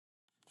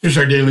Here's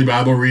our daily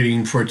Bible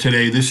reading for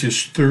today. This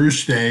is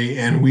Thursday,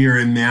 and we are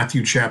in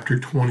Matthew chapter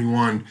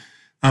 21.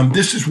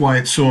 This is why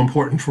it's so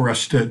important for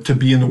us to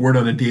be in the Word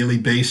on a daily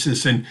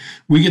basis. And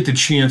we get the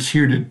chance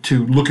here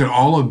to look at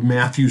all of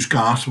Matthew's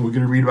gospel. We're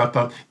going to read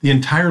about the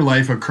entire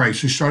life of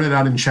Christ. We started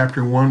out in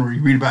chapter 1, where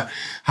you read about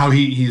how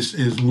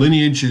his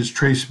lineage is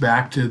traced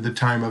back to the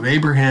time of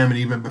Abraham, and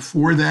even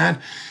before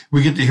that.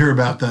 We get to hear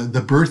about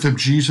the birth of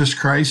Jesus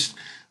Christ,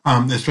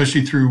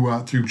 especially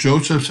through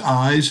Joseph's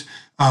eyes.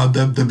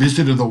 The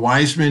visit of the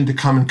wise men to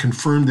come and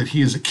confirm that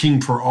he is a king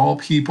for all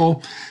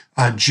people.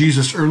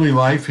 Jesus' early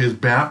life, his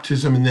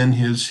baptism, and then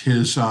his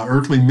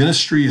earthly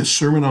ministry, his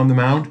Sermon on the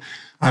Mount.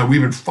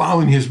 We've been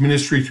following his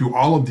ministry through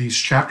all of these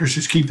chapters.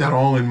 Just keep that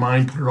all in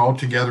mind, put it all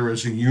together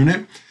as a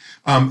unit.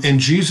 And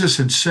Jesus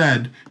had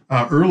said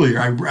earlier,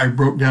 I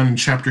wrote down in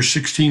chapter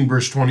 16,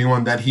 verse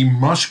 21, that he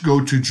must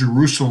go to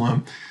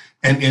Jerusalem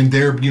and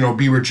there,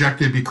 be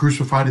rejected, be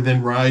crucified, and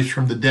then rise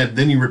from the dead.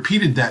 Then he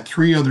repeated that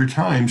 3 other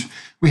times.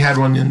 We had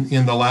one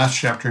in the last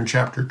chapter, in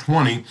chapter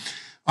 20.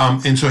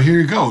 And so here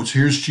he goes.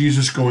 Here's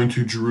Jesus going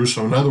to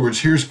Jerusalem. In other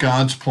words, here's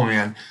God's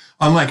plan.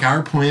 Unlike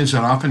our plans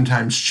that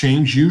oftentimes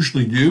change,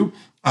 usually do,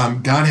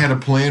 God had a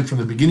plan from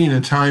the beginning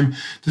of time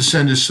to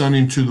send his son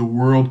into the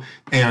world,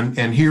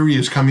 and here he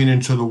is coming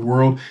into the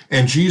world,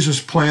 and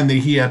Jesus' plan that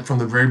he had from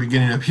the very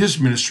beginning of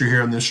his ministry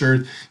here on this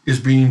earth is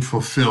being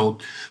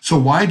fulfilled. So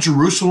why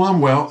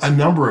Jerusalem? Well, a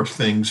number of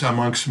things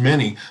amongst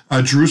many.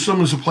 Jerusalem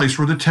is a place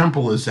where the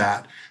temple is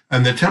at.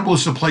 And the temple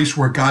is the place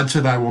where God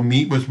said, I will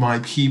meet with my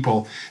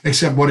people.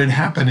 Except what had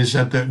happened is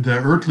that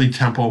the earthly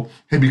temple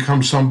had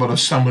become somewhat a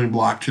stumbling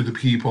block to the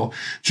people.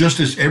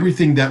 Just as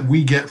everything that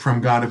we get from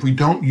God, if we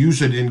don't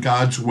use it in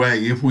God's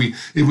way, if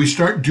we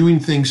start doing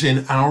things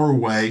in our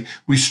way,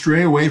 we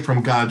stray away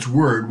from God's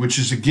word, which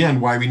is again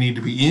why we need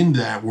to be in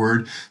that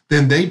word.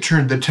 Then they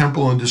turned the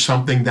temple into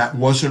something that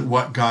wasn't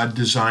what God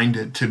designed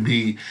it to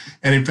be.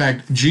 And in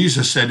fact,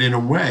 Jesus said, in a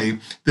way,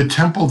 the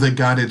temple that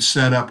God had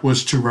set up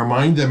was to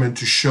remind them and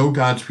to show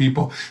God's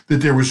people that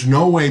there was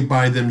no way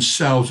by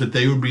themselves that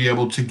they would be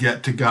able to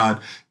get to God.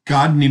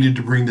 God needed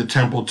to bring the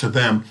temple to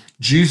them.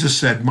 Jesus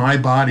said, my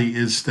body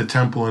is the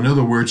temple. In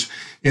other words,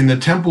 in the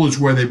temple is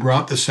where they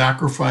brought the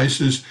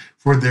sacrifices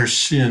for their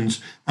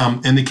sins.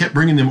 And they kept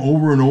bringing them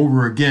over and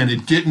over again.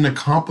 It didn't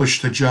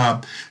accomplish the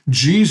job.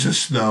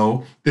 Jesus,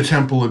 though, the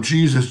temple of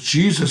Jesus,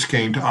 Jesus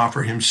came to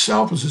offer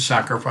himself as a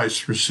sacrifice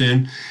for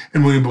sin.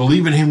 And when we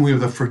believe in him, we have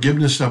the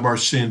forgiveness of our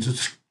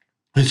sins.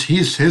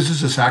 His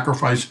is a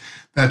sacrifice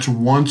that's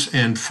once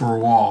and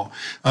for all.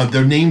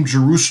 The name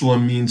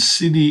Jerusalem means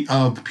city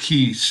of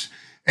peace.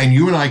 And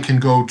you and I can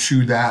go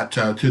to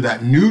that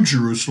new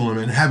Jerusalem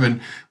in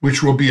heaven,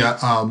 which will be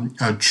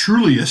a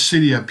truly a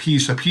city of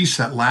peace, a peace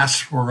that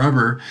lasts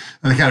forever,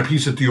 and the kind of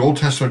peace that the Old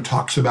Testament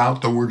talks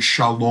about, the word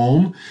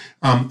shalom,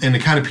 and the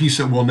kind of peace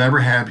that we'll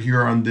never have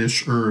here on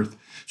this earth.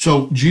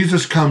 So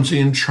Jesus comes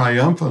in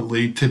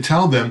triumphantly to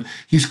tell them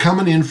he's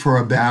coming in for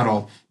a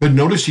battle. But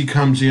notice he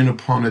comes in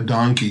upon a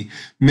donkey.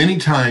 Many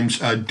times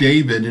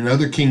David and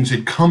other kings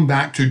had come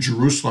back to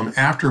Jerusalem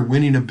after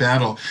winning a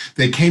battle.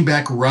 They came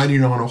back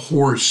riding on a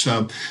horse.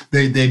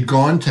 They'd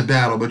gone to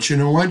battle. But you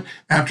know what?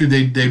 After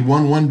they'd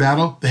won one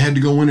battle, they had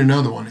to go win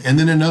another one, and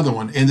then another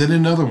one, and then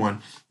another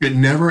one. It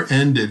never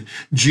ended.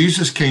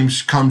 Jesus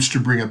comes to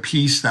bring a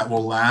peace that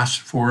will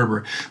last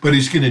forever. But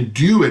he's going to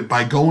do it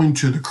by going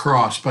to the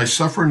cross, by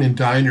suffering and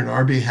dying on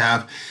our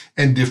behalf,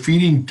 and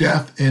defeating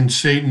death and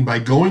Satan by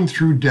going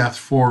through death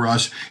for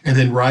us and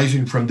then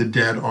rising from the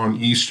dead on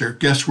Easter.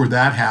 Guess where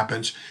that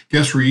happens?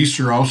 Guess where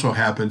Easter also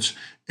happens?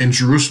 In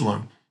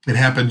Jerusalem. It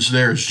happens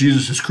there as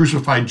Jesus is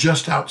crucified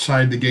just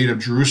outside the gate of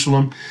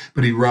Jerusalem,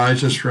 but he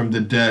rises from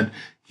the dead.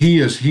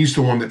 He's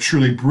the one that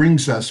truly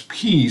brings us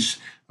peace,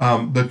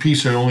 but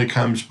peace that only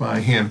comes by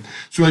him.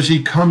 So as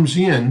he comes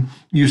in,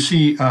 you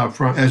see,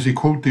 as they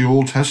quote the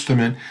Old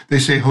Testament, they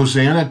say,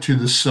 Hosanna to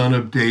the Son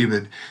of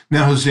David.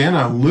 Now,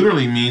 Hosanna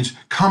literally means,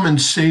 come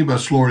and save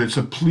us, Lord. It's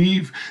a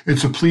plea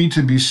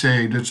to be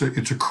saved.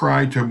 It's a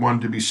cry to one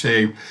to be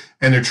saved.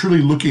 And they're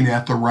truly looking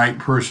at the right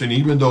person,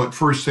 even though at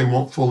first they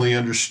won't fully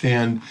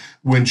understand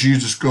when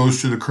Jesus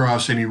goes to the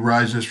cross and he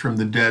rises from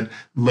the dead.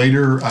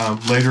 Later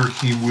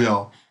he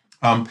will.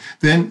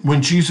 Then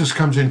when Jesus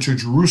comes into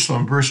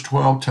Jerusalem, verse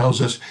 12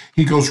 tells us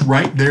he goes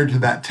right there to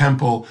that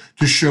temple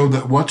to show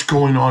that what's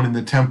going on in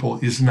the temple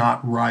is not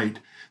right.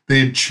 They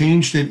had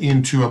changed it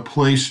into a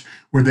place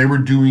where they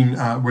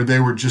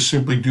were just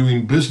simply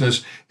doing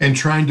business and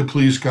trying to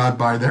please God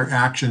by their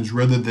actions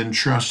rather than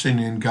trusting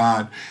in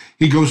God.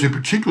 He goes in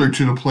particular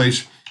to the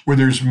place where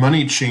there's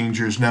money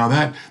changers. Now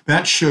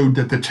that showed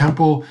that the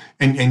temple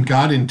and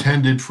God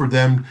intended for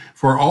them,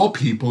 for all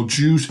people,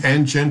 Jews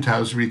and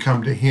Gentiles, to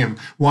come to him.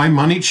 Why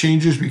money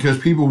changers? Because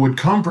people would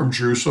come from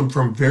Jerusalem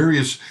from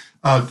various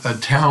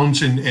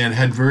towns and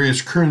had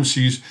various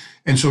currencies.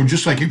 And so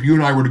just like if you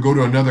and I were to go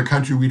to another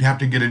country, we'd have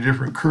to get a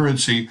different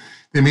currency.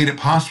 They made it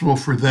possible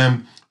for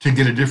them to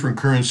get a different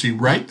currency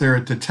right there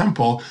at the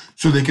temple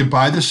so they could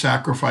buy the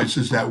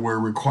sacrifices that were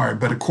required.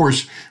 But of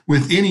course,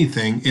 with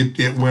anything,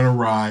 it went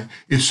awry.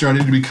 It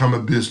started to become a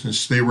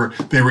business. They were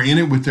in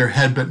it with their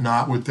head, but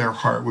not with their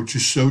heart, which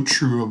is so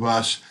true of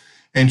us.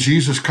 And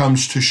Jesus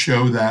comes to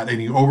show that,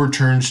 and he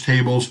overturns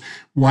tables.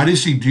 Why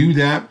does he do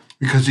that?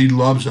 Because he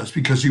loves us,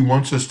 because he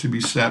wants us to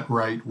be set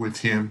right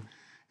with him.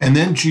 And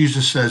then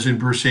Jesus says in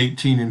verse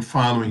 18 and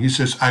following, he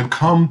says, I've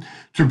come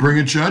to bring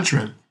a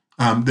judgment.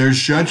 There's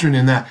judgment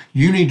in that.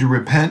 You need to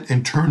repent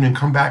and turn and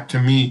come back to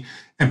me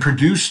and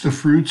produce the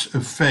fruits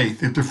of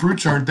faith. If the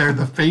fruits aren't there,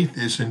 the faith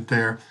isn't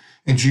there.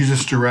 And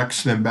Jesus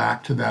directs them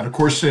back to that. Of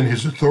course, then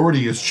his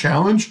authority is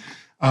challenged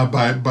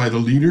by the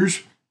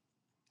leaders.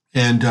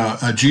 And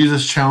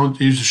Jesus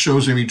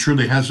shows him he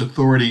truly has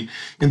authority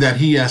in that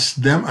he asks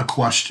them a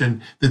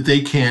question that they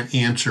can't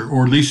answer,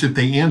 or at least if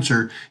they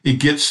answer, it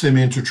gets them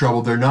into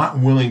trouble. They're not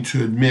willing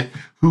to admit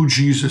who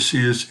Jesus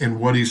is and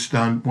what he's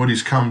done, what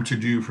he's come to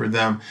do for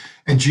them.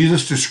 And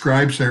Jesus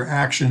describes their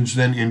actions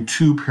then in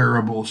two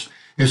parables.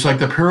 It's like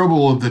the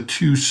parable of the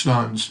two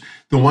sons.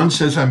 The one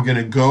says, I'm going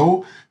to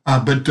go,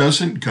 but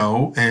doesn't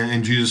go.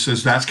 And Jesus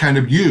says, that's kind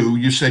of you.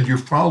 You said you're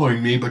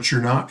following me, but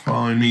you're not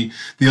following me.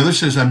 The other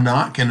says, I'm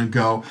not going to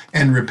go,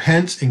 and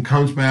repents and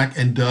comes back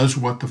and does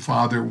what the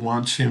Father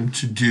wants him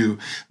to do.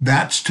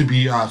 That's to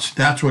be us.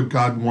 That's what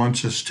God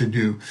wants us to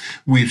do.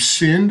 We've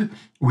sinned.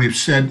 We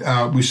said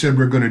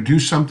we're going to do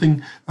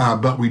something,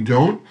 but we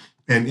don't.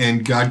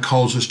 And God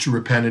calls us to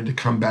repent and to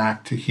come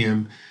back to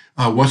him.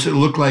 What's it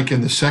look like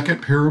in the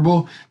second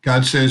parable?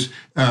 God says,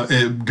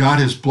 God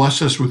has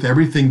blessed us with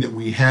everything that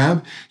we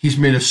have. He's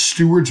made us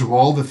stewards of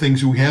all the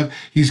things that we have.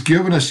 He's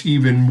given us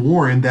even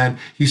more in that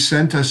he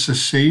sent us a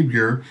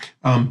Savior.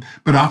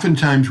 But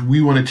oftentimes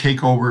we want to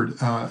take over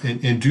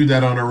and do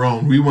that on our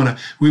own. We want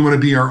to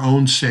be our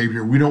own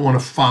Savior. We don't want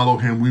to follow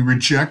him. We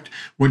reject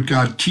what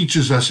God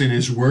teaches us in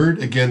his word.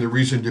 Again, the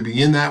reason to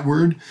be in that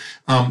word.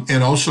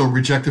 And also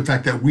reject the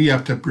fact that we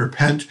have to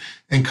repent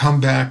and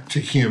come back to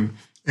him.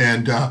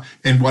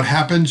 And what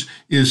happens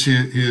is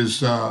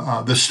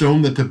the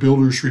stone that the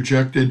builders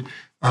rejected,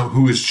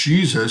 who is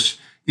Jesus,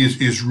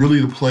 is really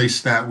the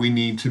place that we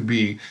need to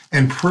be.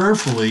 And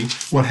prayerfully,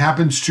 what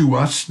happens to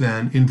us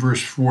then in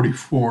verse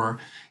 44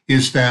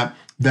 is that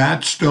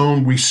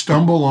stone, we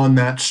stumble on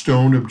that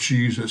stone of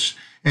Jesus.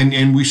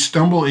 And we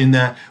stumble in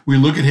that, we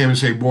look at him and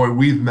say, boy,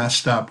 we've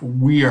messed up.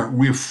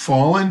 We've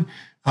fallen.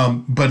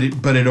 But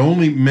it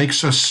only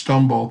makes us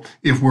stumble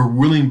if we're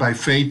willing by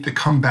faith to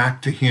come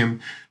back to him,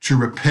 to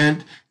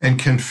repent and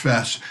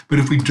confess. But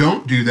if we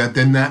don't do that,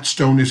 then that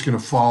stone is going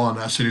to fall on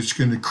us and it's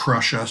going to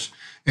crush us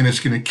and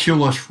it's going to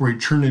kill us for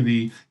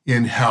eternity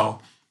in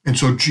hell. And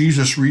so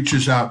Jesus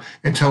reaches out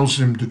and tells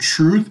them the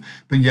truth,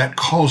 but yet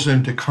calls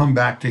them to come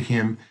back to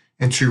him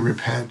and to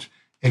repent.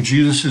 And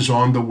Jesus is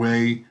on the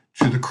way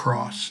to the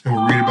cross. And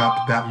we'll read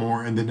about that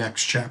more in the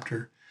next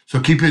chapter. So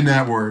keep in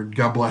that word.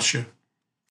 God bless you.